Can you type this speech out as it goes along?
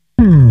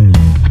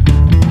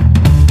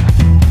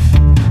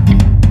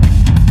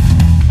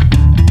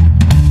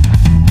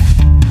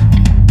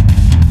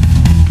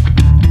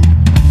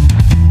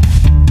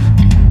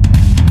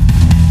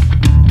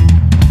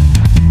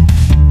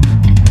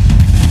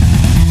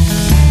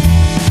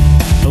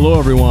Hello,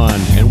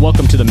 everyone, and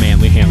welcome to the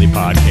Manly Hanley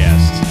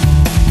Podcast.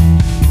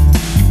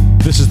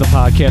 This is the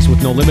podcast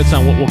with no limits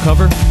on what we'll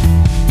cover.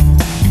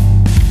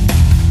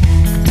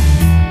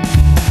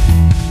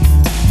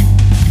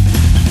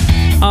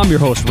 I'm your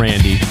host,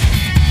 Randy.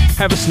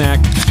 Have a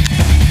snack,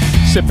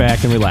 sit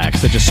back, and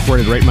relax. That just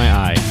squirted right in my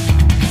eye.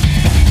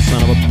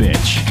 Son of a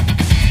bitch.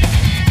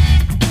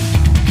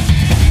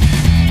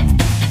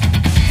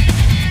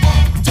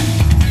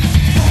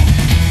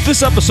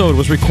 This episode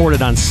was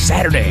recorded on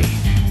Saturday,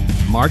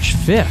 March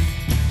 5th,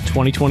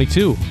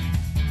 2022.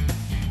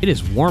 It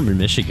is warm in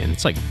Michigan.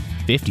 It's like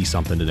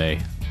 50-something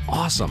today.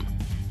 Awesome.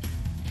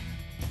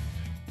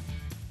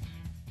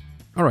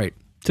 All right,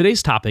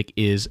 today's topic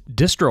is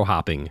distro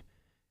hopping.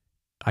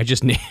 I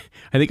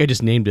think I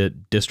just named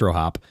it distro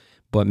hop,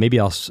 but maybe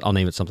I'll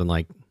name it something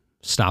like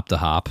stop the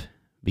hop,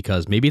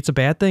 because maybe it's a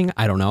bad thing.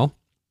 I don't know.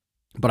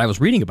 But I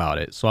was reading about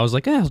it, so I was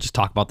like, I'll just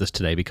talk about this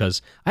today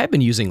because I have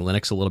been using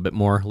Linux a little bit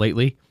more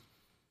lately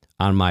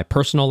on my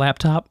personal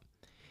laptop,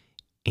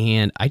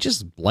 and I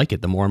just like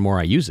it the more and more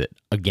I use it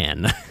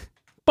again.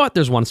 But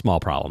there's one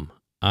small problem.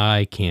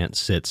 I can't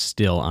sit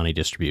still on a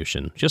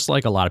distribution, just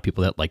like a lot of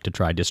people that like to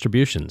try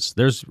distributions.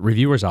 There's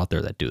reviewers out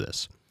there that do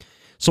this.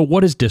 So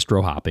what is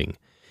distro hopping?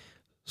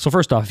 So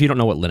first off, if you don't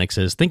know what Linux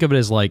is, think of it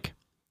as like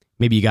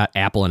maybe you got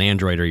Apple and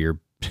Android, or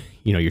your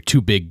two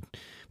big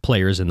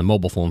players in the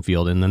mobile phone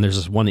field, and then there's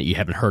this one that you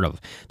haven't heard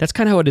of. That's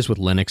kind of how it is with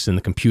Linux in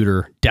the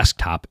computer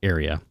desktop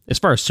area. As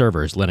far as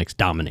servers, Linux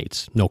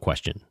dominates, no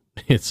question.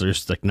 It's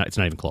not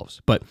even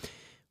close. But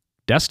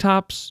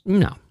desktops,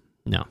 no,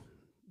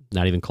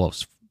 not even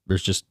close.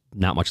 There's just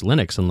not much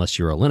Linux unless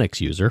you're a Linux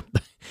user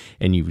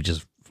and you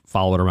just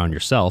follow it around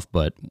yourself.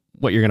 But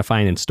what you're going to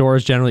find in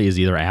stores generally is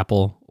either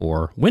Apple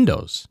or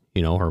Windows,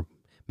 or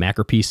Mac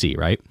or PC,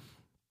 right?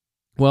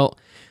 Well,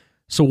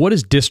 so what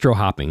is distro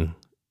hopping?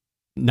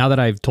 Now that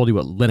I've told you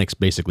what Linux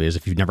basically is,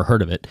 if you've never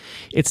heard of it,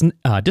 it's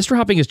distro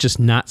hopping is just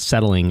not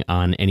settling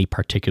on any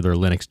particular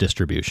Linux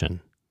distribution.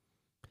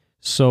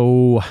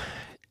 So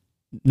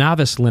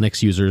novice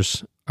Linux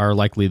users are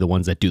likely the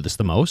ones that do this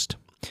the most,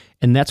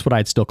 and that's what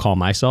I'd still call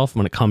myself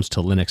when it comes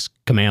to Linux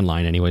command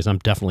line anyways. I'm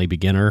definitely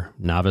beginner,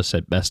 novice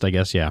at best, I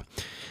guess, yeah.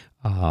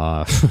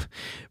 I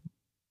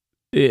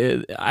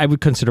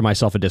would consider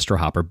myself a distro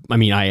hopper. I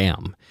mean, I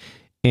am.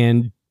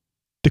 And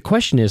the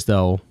question is,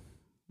 though,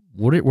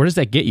 where does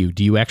that get you?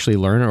 Do you actually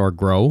learn or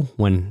grow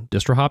when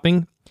distro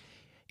hopping?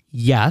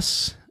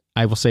 Yes,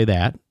 I will say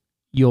that.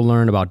 You'll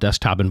learn about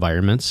desktop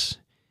environments,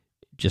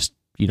 just,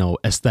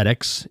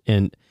 aesthetics,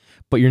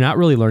 but you're not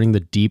really learning the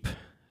deep.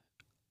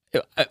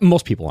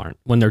 Most people aren't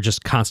when they're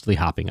just constantly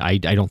hopping. I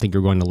don't think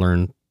you're going to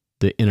learn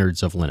the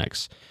innards of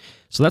Linux.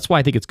 So that's why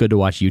I think it's good to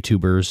watch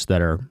YouTubers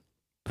that are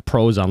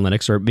pros on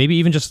Linux, or maybe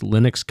even just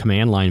Linux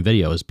command line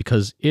videos,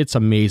 because it's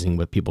amazing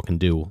what people can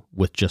do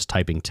with just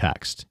typing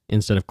text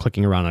instead of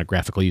clicking around on a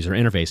graphical user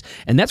interface.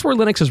 And that's where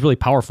Linux is really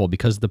powerful,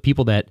 because the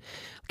people that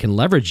can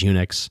leverage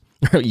Linux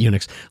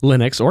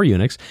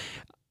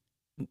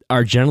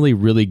are generally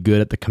really good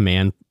at the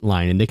command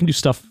line, and they can do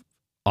stuff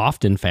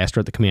often faster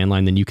at the command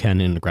line than you can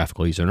in the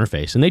graphical user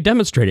interface. And they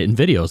demonstrate it in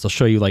videos. They'll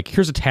show you, like,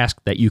 here's a task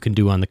that you can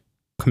do on the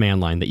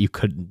command line that you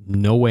could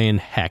no way in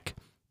heck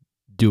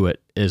do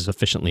it as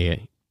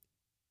efficiently,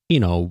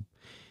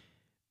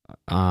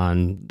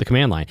 on the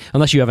command line,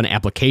 unless you have an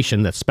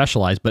application that's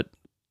specialized. But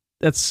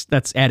that's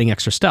adding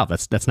extra stuff.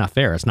 That's not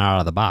fair. It's not out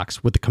of the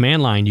box. With the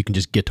command line, you can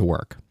just get to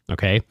work.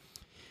 Okay.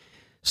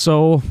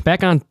 So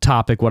back on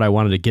topic, what I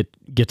wanted to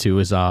get to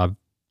is, do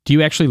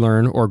you actually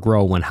learn or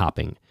grow when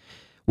hopping?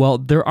 Well,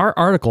 there are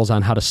articles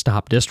on how to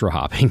stop distro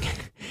hopping,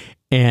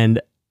 and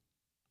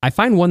I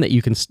find one that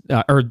you can,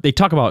 or they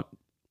talk about.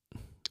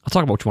 I'll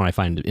talk about which one I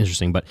find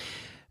interesting, but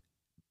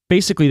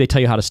basically, they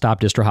tell you how to stop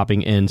distro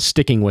hopping and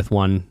sticking with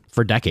one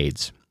for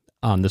decades.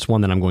 This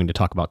one that I'm going to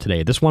talk about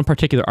today. This one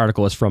particular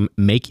article is from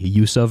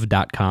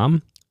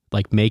makeuseof.com,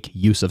 like make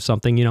use of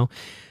something,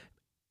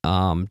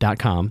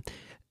 .com,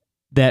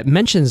 that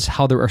mentions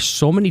how there are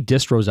so many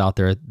distros out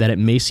there that it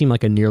may seem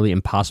like a nearly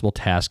impossible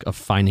task of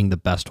finding the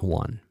best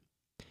one.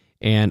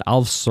 And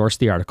I'll source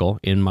the article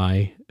in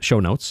my show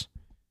notes.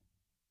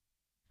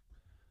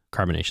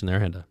 Carbonation there, I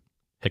had to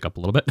hiccup a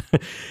little bit.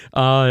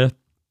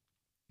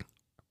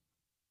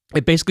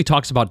 It basically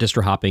talks about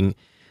distro hopping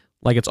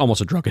like it's almost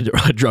a drug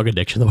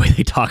addiction, the way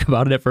they talk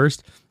about it at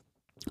first.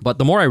 But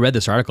the more I read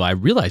this article, I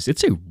realized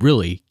it's a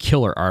really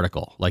killer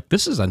article. Like,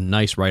 this is a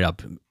nice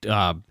write-up.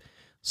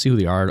 See who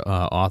the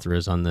author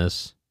is on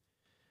this.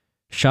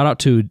 Shout out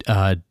to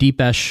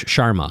Deepesh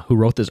Sharma, who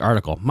wrote this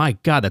article. My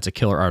God, that's a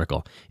killer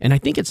article. And I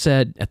think it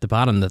said at the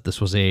bottom that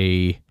this was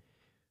a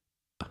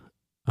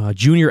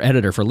junior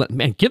editor for...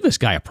 Man, give this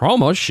guy a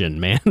promotion,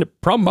 man.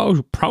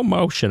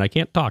 Promotion. I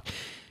can't talk.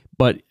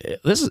 But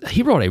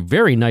he wrote a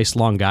very nice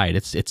long guide.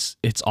 It's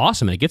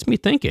awesome, and it gets me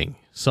thinking.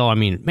 So, I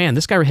mean, man,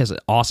 this guy has an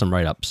awesome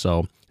write-up.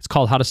 So it's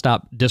called How to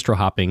Stop Distro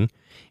Hopping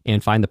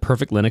and Find the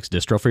Perfect Linux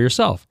Distro for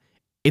Yourself.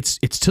 It's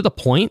to the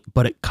point,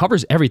 but it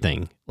covers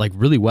everything, like,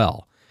 really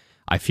well,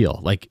 I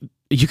feel. Like,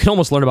 you can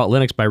almost learn about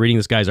Linux by reading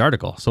this guy's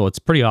article. So it's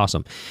pretty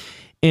awesome.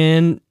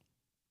 And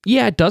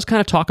Yeah, it does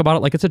kind of talk about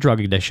it like it's a drug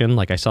addiction.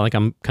 Like I sound like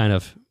I'm kind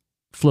of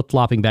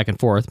flip-flopping back and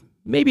forth.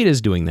 Maybe it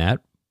is doing that.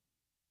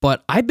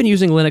 But I've been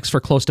using Linux for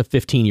close to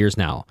 15 years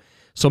now.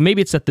 So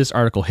maybe it's that this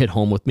article hit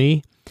home with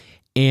me.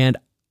 And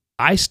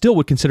I still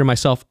would consider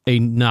myself a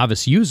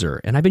novice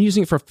user. And I've been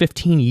using it for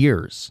 15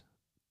 years.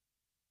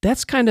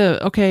 That's kind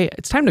of, okay,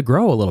 it's time to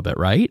grow a little bit,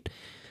 right?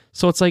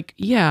 So it's like,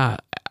 yeah,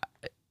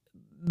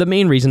 the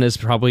main reason is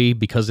probably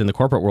because in the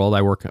corporate world,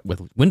 I work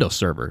with Windows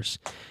servers.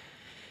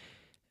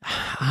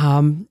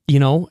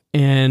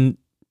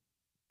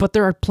 But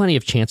there are plenty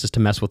of chances to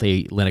mess with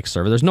a Linux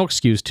server. There's no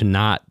excuse to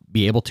not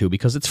be able to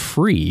because it's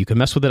free. You can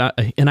mess with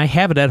it, and I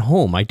have it at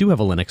home. I do have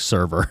a Linux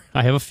server.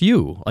 I have a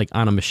few, like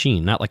on a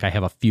machine. Not like I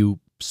have a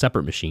few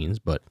separate machines,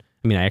 but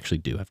I mean, I actually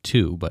do have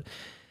two, but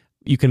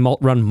you can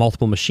run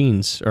multiple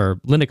machines or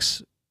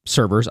Linux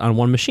servers on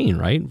one machine,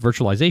 right?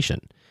 Virtualization,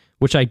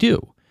 which I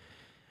do.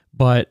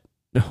 But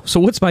so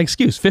what's my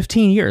excuse?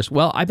 15 years.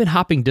 Well, I've been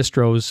hopping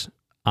distros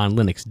on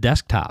Linux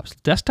desktops.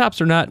 Desktops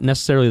are not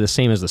necessarily the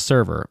same as the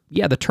server.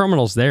 Yeah, the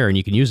terminal's there and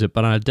you can use it,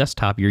 but on a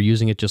desktop, you're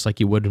using it just like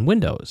you would in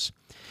Windows.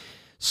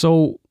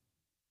 So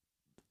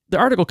the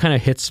article kind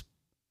of hits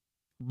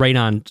right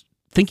on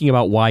thinking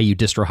about why you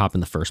distro hop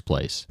in the first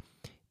place.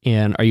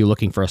 And are you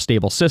looking for a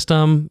stable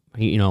system?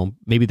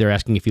 Maybe they're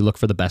asking if you look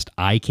for the best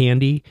eye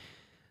candy.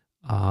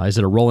 Is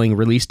it a rolling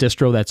release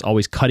distro that's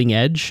always cutting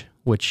edge,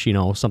 which,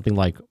 something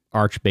like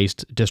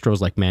Arch-based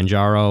distros like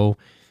Manjaro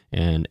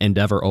and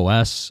Endeavor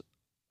OS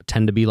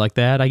tend to be like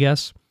that, I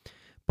guess.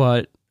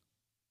 But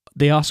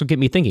they also get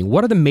me thinking,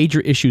 what are the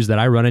major issues that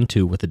I run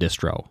into with the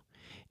distro?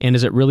 And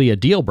is it really a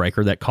deal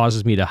breaker that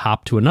causes me to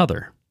hop to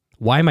another?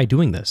 Why am I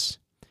doing this?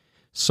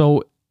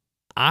 So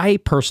I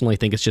personally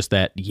think it's just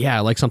that, yeah,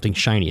 I like something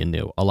shiny and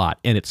new a lot,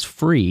 and it's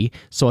free.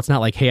 So it's not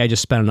like, hey, I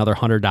just spent another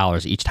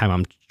 $100 each time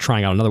I'm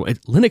trying out another one.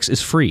 Linux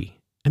is free.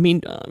 I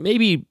mean,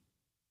 maybe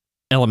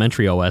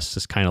Elementary OS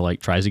is kind of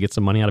like tries to get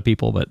some money out of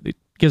people, but it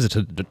gives it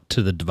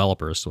to the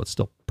developers, so it's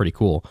still pretty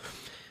cool.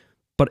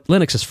 But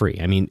Linux is free.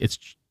 I mean,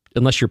 it's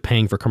unless you're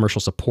paying for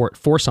commercial support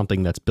for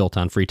something that's built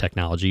on free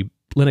technology,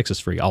 Linux is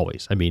free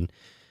always. I mean,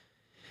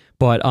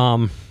 but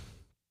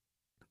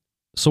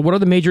so what are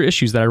the major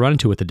issues that I run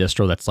into with the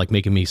distro that's like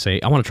making me say,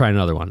 I want to try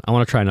another one. I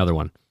want to try another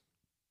one.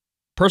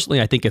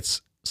 Personally, I think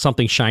it's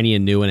something shiny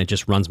and new and it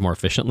just runs more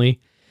efficiently.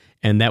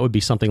 And that would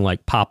be something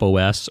like Pop!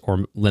 OS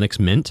or Linux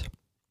Mint.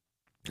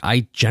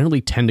 I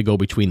generally tend to go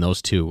between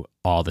those two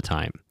all the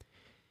time.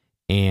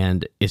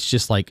 And it's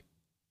just like,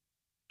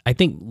 I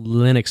think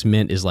Linux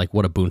Mint is like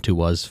what Ubuntu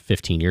was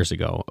 15 years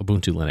ago,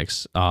 Ubuntu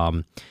Linux.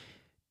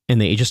 And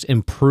they just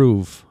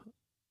improve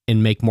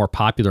and make more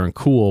popular and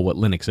cool what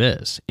Linux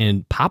is.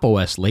 And Pop!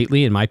 OS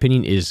lately, in my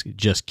opinion, is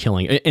just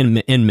killing,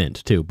 and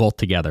Mint too, both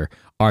together,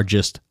 are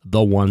just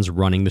the ones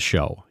running the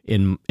show,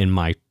 in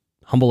my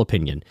humble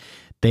opinion.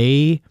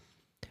 They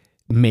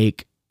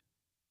make,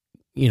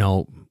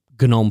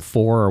 GNOME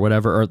 4 or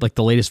whatever, or like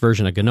the latest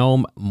version of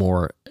GNOME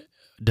more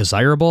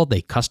desirable.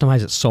 They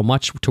customize it so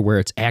much to where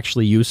it's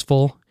actually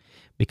useful,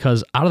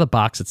 because out of the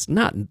box, it's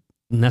not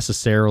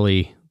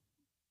necessarily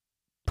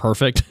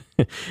perfect,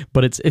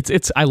 but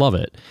it's I love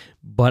it.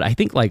 But I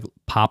think like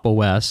Pop!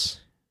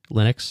 OS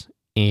Linux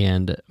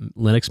and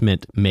Linux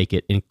Mint make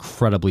it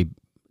incredibly,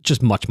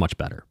 just much, much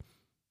better.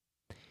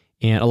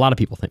 And a lot of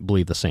people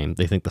believe the same.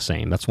 They think the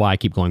same. That's why I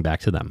keep going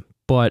back to them.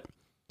 But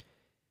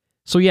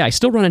so yeah, I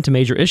still run into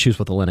major issues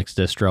with the Linux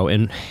distro,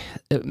 and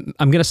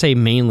I'm going to say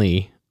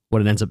mainly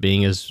what it ends up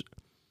being is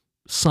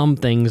some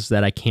things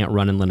that I can't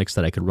run in Linux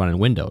that I could run in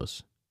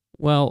Windows.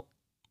 Well,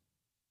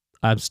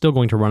 I'm still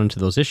going to run into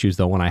those issues,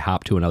 though, when I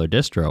hop to another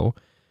distro.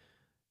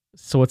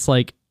 So it's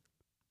like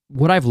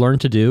what I've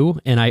learned to do,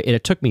 and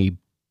it took me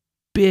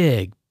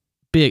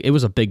it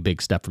was a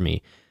big step for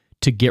me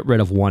to get rid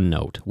of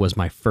OneNote. Was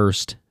my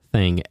first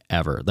thing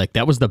ever. Like,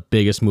 that was the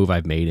biggest move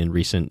I've made in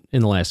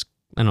the last,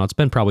 I don't know, it's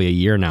been probably a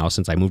year now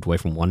since I moved away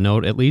from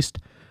OneNote, at least.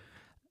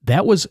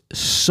 That was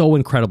so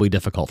incredibly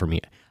difficult for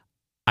me.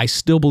 I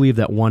still believe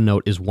that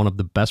OneNote is one of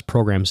the best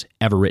programs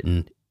ever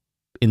written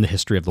in the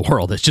history of the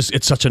world.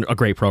 It's such a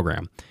great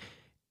program.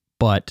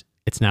 But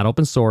it's not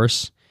open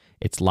source.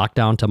 It's locked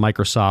down to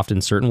Microsoft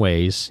in certain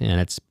ways, and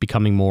it's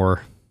becoming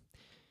more,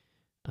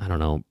 I don't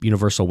know,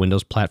 universal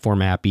Windows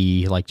platform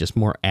appy, like just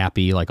more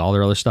appy, like all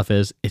their other stuff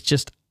is.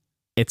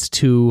 It's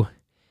too,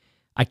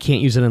 I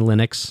can't use it in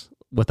Linux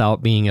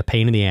without being a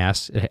pain in the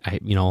ass.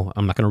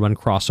 I'm not going to run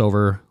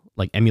crossover,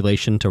 like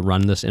emulation, to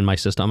run this in my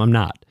system. I'm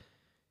not.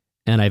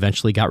 And I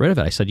eventually got rid of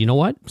it. I said, you know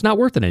what? It's not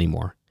worth it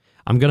anymore.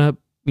 I'm going to,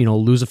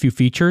 lose a few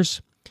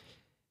features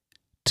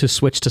to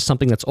switch to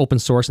something that's open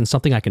source and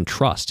something I can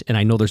trust. And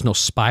I know there's no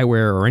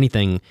spyware or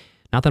anything.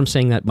 Not that I'm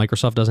saying that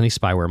Microsoft does any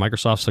spyware.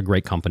 Microsoft's a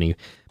great company,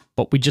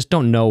 but we just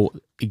don't know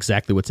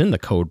exactly what's in the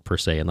code per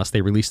se, unless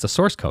they release the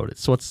source code.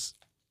 So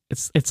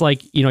it's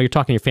like, you're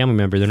talking to your family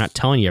member, they're not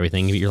telling you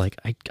everything. You're like,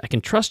 I can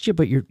trust you,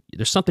 but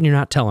there's something you're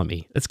not telling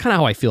me. It's kind of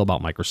how I feel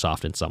about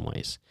Microsoft in some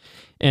ways,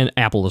 and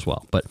Apple as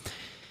well.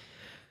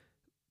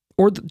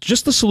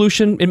 just the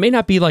solution. It may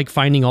not be like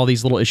finding all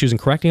these little issues and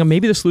correcting them.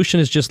 Maybe the solution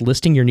is just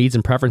listing your needs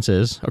and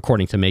preferences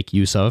according to make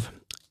use of,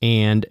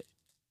 and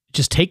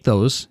just take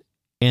those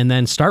and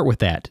then start with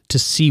that to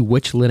see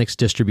which Linux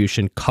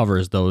distribution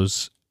covers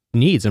those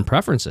needs and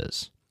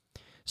preferences.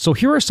 So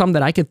here are some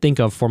that I can think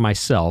of for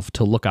myself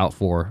to look out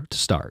for to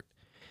start.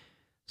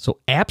 So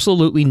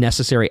absolutely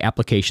necessary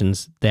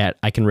applications that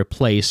I can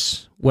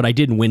replace what I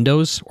did in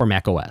Windows or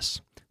Mac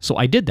OS. So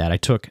I did that. I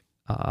took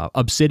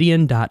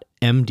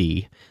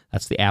Obsidian.md,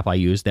 that's the app I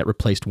use that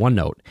replaced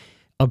OneNote.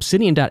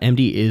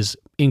 Obsidian.md is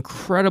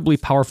incredibly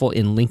powerful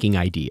in linking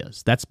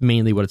ideas. That's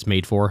mainly what it's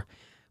made for.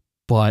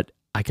 But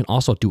I can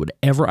also do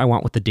whatever I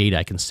want with the data.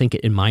 I can sync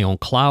it in my own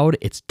cloud.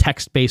 It's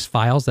text-based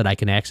files that I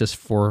can access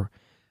for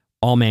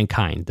all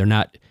mankind. They're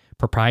not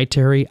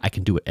proprietary. I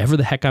can do whatever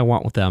the heck I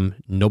want with them.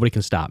 Nobody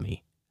can stop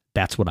me.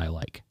 That's what I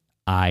like.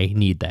 I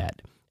need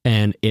that.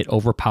 And it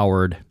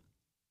outshined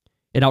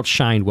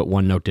what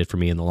OneNote did for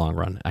me in the long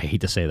run. I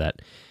hate to say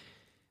that.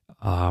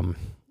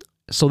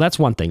 So that's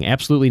one thing.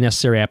 Absolutely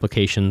necessary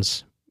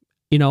applications.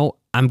 You know,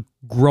 I'm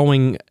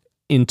growing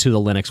into the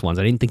Linux ones.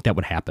 I didn't think that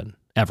would happen,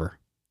 ever.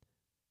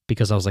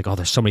 Because I was like, oh,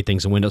 there's so many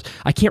things in Windows.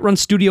 I can't run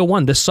Studio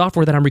One, this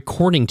software that I'm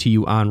recording to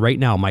you on right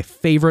now, my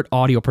favorite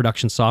audio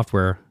production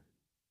software,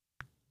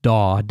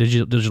 DAW,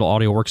 Digital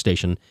Audio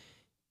Workstation,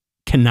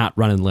 cannot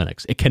run in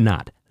Linux. It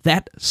cannot.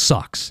 That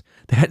sucks.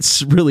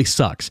 That really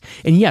sucks.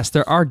 And yes,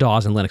 there are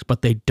DAWs in Linux,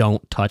 but they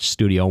don't touch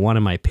Studio One,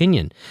 in my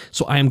opinion.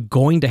 So I am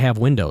going to have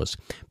Windows.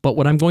 But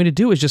what I'm going to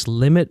do is just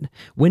limit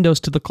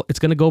Windows to it's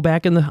going to go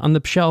back on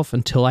the shelf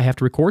until I have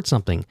to record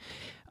something.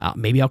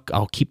 Maybe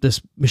I'll keep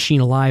this machine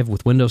alive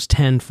with Windows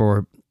 10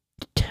 for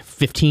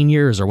 15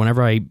 years or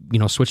whenever I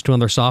switch to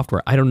another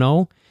software. I don't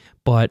know,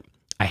 but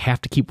I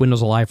have to keep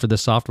Windows alive for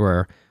this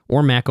software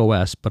or Mac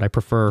OS, but I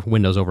prefer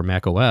Windows over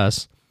Mac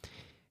OS.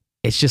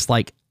 It's just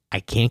like I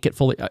can't get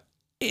fully,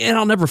 and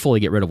I'll never fully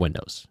get rid of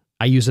Windows.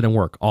 I use it in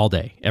work all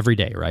day, every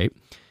day, right?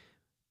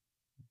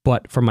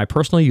 But for my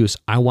personal use,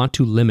 I want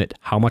to limit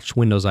how much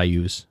Windows I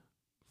use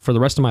for the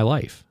rest of my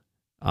life.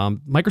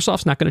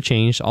 Microsoft's not going to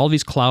change. All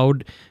these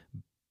cloud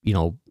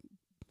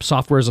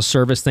software as a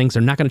service things,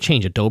 they're not going to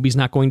change. Adobe's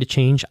not going to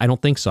change. I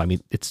don't think so. I mean,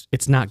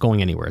 it's not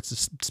going anywhere.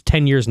 It's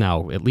 10 years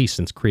now, at least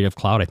since Creative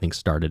Cloud, I think,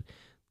 started.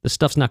 This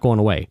stuff's not going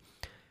away.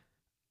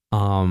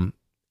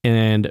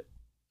 And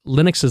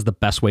Linux is the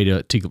best way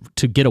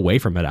to get away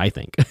from it, I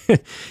think.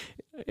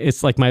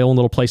 It's like my own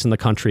little place in the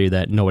country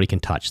that nobody can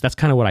touch. That's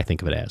kind of what I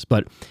think of it as.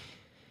 But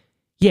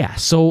yeah,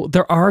 so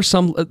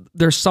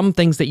there's some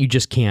things that you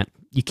just can't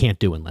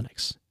do in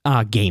Linux.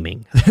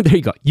 Gaming. There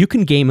you go. You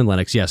can game in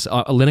Linux. Yes.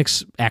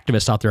 Linux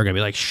activists out there are going to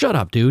be like, shut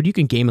up, dude. You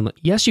can game in Linux.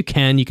 Yes, you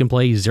can. You can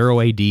play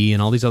Zero AD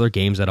and all these other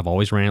games that have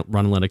always run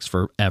Linux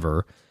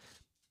forever.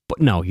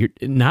 But no, you're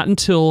not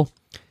until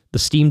the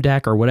Steam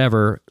Deck or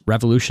whatever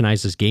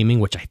revolutionizes gaming,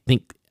 which I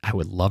think I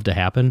would love to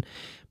happen.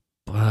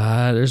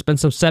 But there's been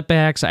some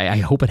setbacks. I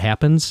hope it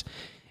happens.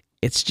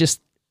 It's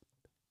just,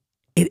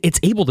 it's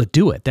able to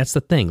do it. That's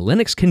the thing.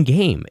 Linux can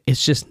game.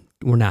 It's just,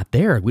 we're not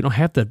there. We don't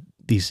have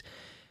these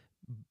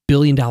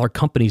billion-dollar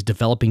companies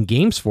developing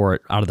games for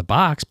it out of the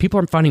box. People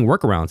are finding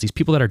workarounds. These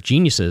people that are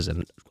geniuses,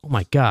 and oh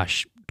my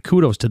gosh,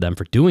 kudos to them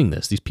for doing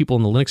this. These people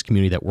in the Linux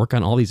community that work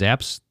on all these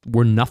apps,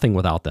 we're nothing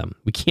without them.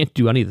 We can't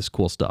do any of this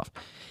cool stuff.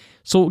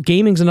 So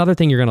gaming's another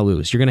thing you're going to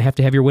lose. You're going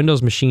to have your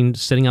Windows machine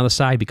sitting on the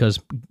side because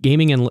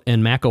gaming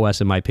in Mac OS,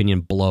 in my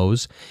opinion,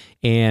 blows.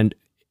 And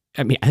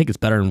I mean, I think it's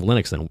better in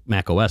Linux than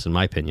Mac OS, in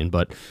my opinion.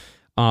 But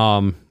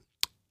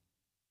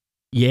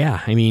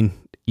yeah, I mean,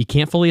 you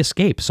can't fully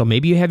escape. So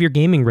maybe you have your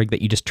gaming rig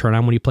that you just turn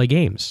on when you play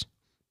games.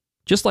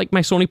 Just like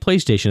my Sony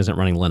PlayStation isn't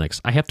running Linux.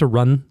 I have to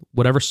run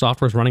whatever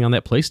software is running on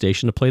that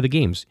PlayStation to play the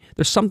games.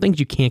 There's some things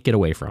you can't get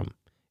away from,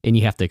 and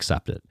you have to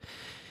accept it.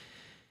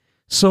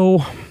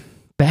 So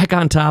back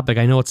on topic.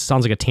 I know it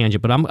sounds like a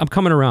tangent, but I'm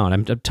coming around.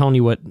 I'm telling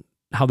you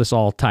how this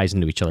all ties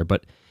into each other.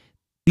 But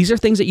these are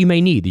things that you may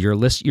need,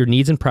 your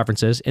needs and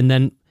preferences, and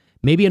then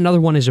maybe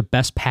another one is a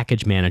best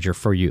package manager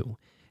for you.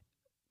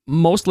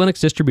 Most Linux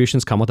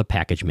distributions come with a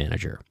package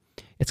manager.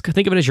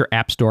 Think of it as your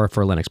app store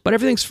for Linux, but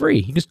everything's free.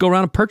 You just go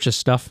around and purchase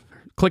stuff.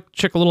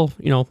 Check a little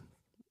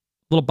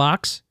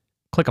box,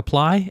 click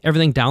apply,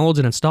 everything downloads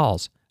and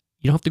installs.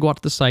 You don't have to go out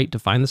to the site to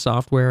find the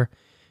software.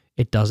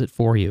 It does it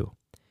for you.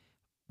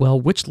 Well,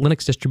 which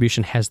Linux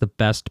distribution has the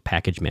best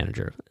package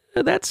manager?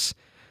 That's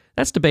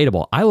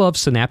debatable. I love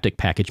Synaptic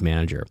Package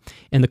Manager.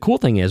 And the cool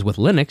thing is with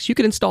Linux, you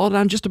can install it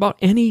on just about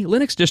any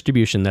Linux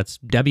distribution that's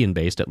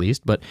Debian-based at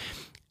least,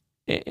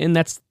 and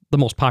that's the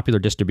most popular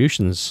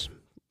distributions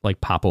like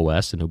Pop!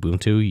 OS and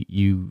Ubuntu.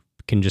 You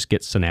can just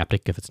get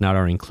Synaptic if it's not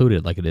already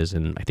included like it is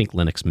in, I think,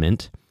 Linux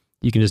Mint.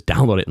 You can just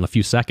download it in a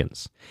few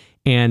seconds.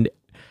 And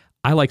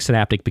I like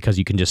Synaptic because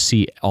you can just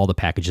see all the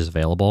packages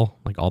available,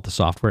 like all the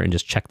software, and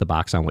just check the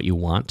box on what you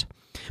want.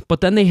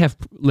 But then they have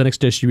Linux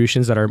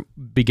distributions that are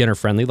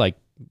beginner-friendly, like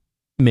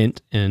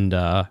Mint and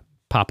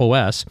Pop!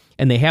 OS,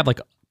 and they have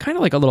kind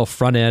of like a little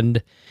front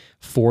end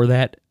for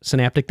that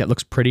Synaptic that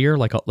looks prettier,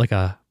 like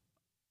a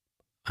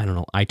I don't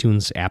know,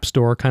 iTunes App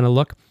Store kind of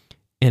look.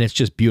 And it's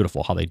just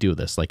beautiful how they do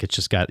this. Like it's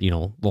just got,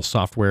 little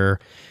software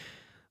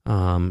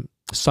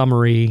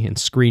summary and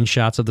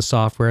screenshots of the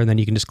software. And then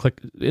you can just click.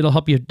 It'll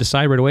help you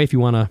decide right away if you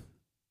want to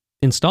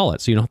install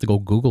it. So you don't have to go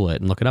Google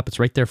it and look it up. It's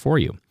right there for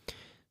you.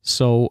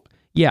 So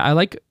yeah, I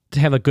like to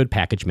have a good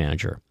package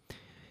manager.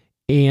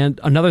 And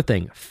another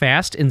thing,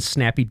 fast and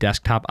snappy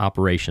desktop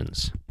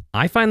operations.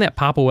 I find that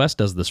Pop! OS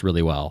does this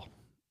really well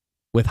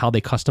with how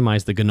they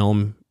customize the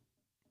GNOME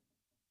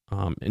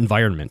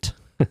environment,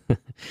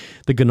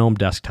 the GNOME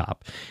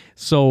desktop.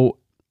 So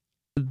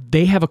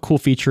they have a cool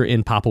feature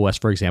in Pop! OS,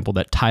 for example,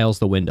 that tiles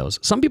the windows.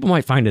 Some people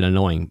might find it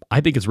annoying. I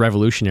think it's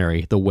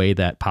revolutionary the way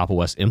that Pop!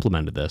 OS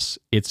implemented this.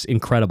 It's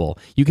incredible.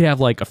 You could have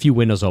like a few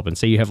windows open.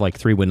 Say you have like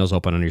 3 windows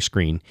open on your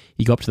screen.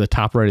 You go up to the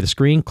top right of the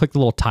screen, click the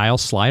little tile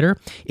slider.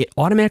 It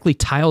automatically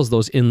tiles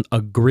those in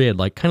a grid,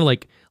 like kind of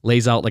like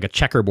lays out like a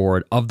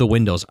checkerboard of the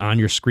windows on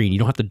your screen. You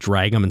don't have to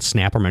drag them and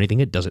snap them or anything.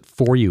 It does it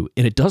for you.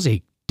 And it does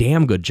a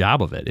damn good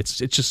job of it.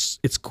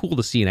 It's cool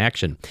to see in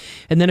action.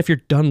 And then if you're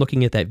done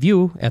looking at that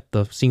view,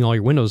 seeing all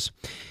your windows,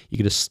 you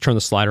can just turn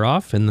the slider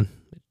off and then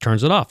it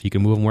turns it off. You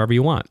can move them wherever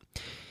you want.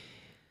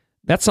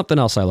 That's something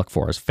else I look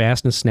for, is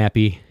fast and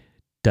snappy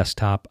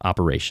desktop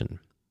operation.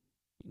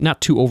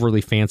 Not too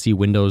overly fancy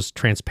Windows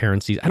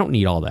transparencies. I don't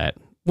need all that.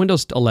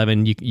 Windows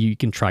 11, you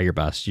can try your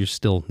best. You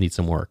still need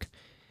some work.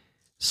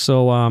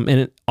 So,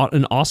 and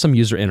an awesome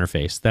user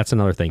interface. That's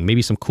another thing.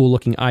 Maybe some cool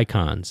looking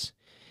icons.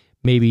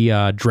 Maybe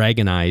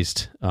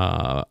Dragonized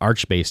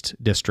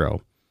Arch-based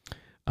distro.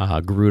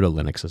 Garuda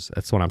Linux,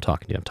 that's what I'm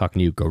talking to. I'm talking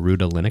to you,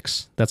 Garuda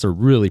Linux. That's a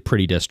really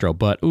pretty distro,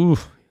 but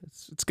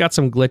it's got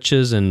some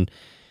glitches and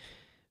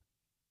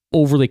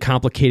overly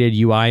complicated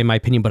UI in my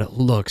opinion, but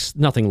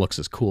nothing looks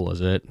as cool as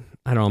it.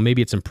 I don't know,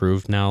 maybe it's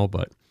improved now,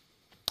 but...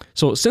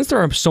 So since there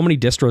are so many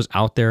distros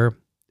out there,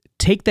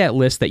 take that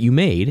list that you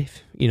made,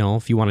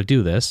 if you want to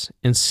do this,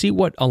 and see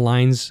what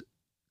aligns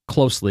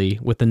closely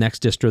with the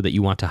next distro that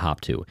you want to hop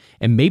to.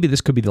 And maybe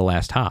this could be the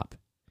last hop.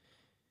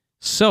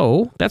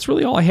 So that's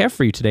really all I have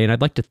for you today, and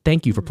I'd like to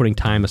thank you for putting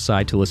time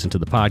aside to listen to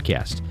the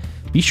podcast.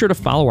 Be sure to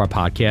follow our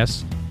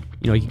podcast.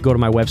 You can go to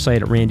my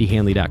website at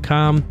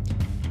randyhanley.com,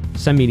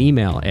 send me an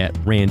email at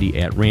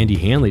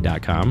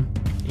randy@randyhanley.com,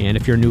 and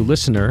if you're a new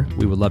listener,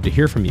 we would love to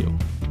hear from you.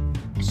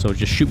 So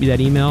just shoot me that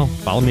email,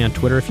 follow me on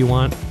Twitter if you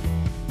want,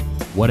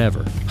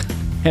 whatever.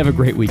 Have a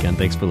great weekend.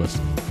 Thanks for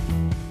listening.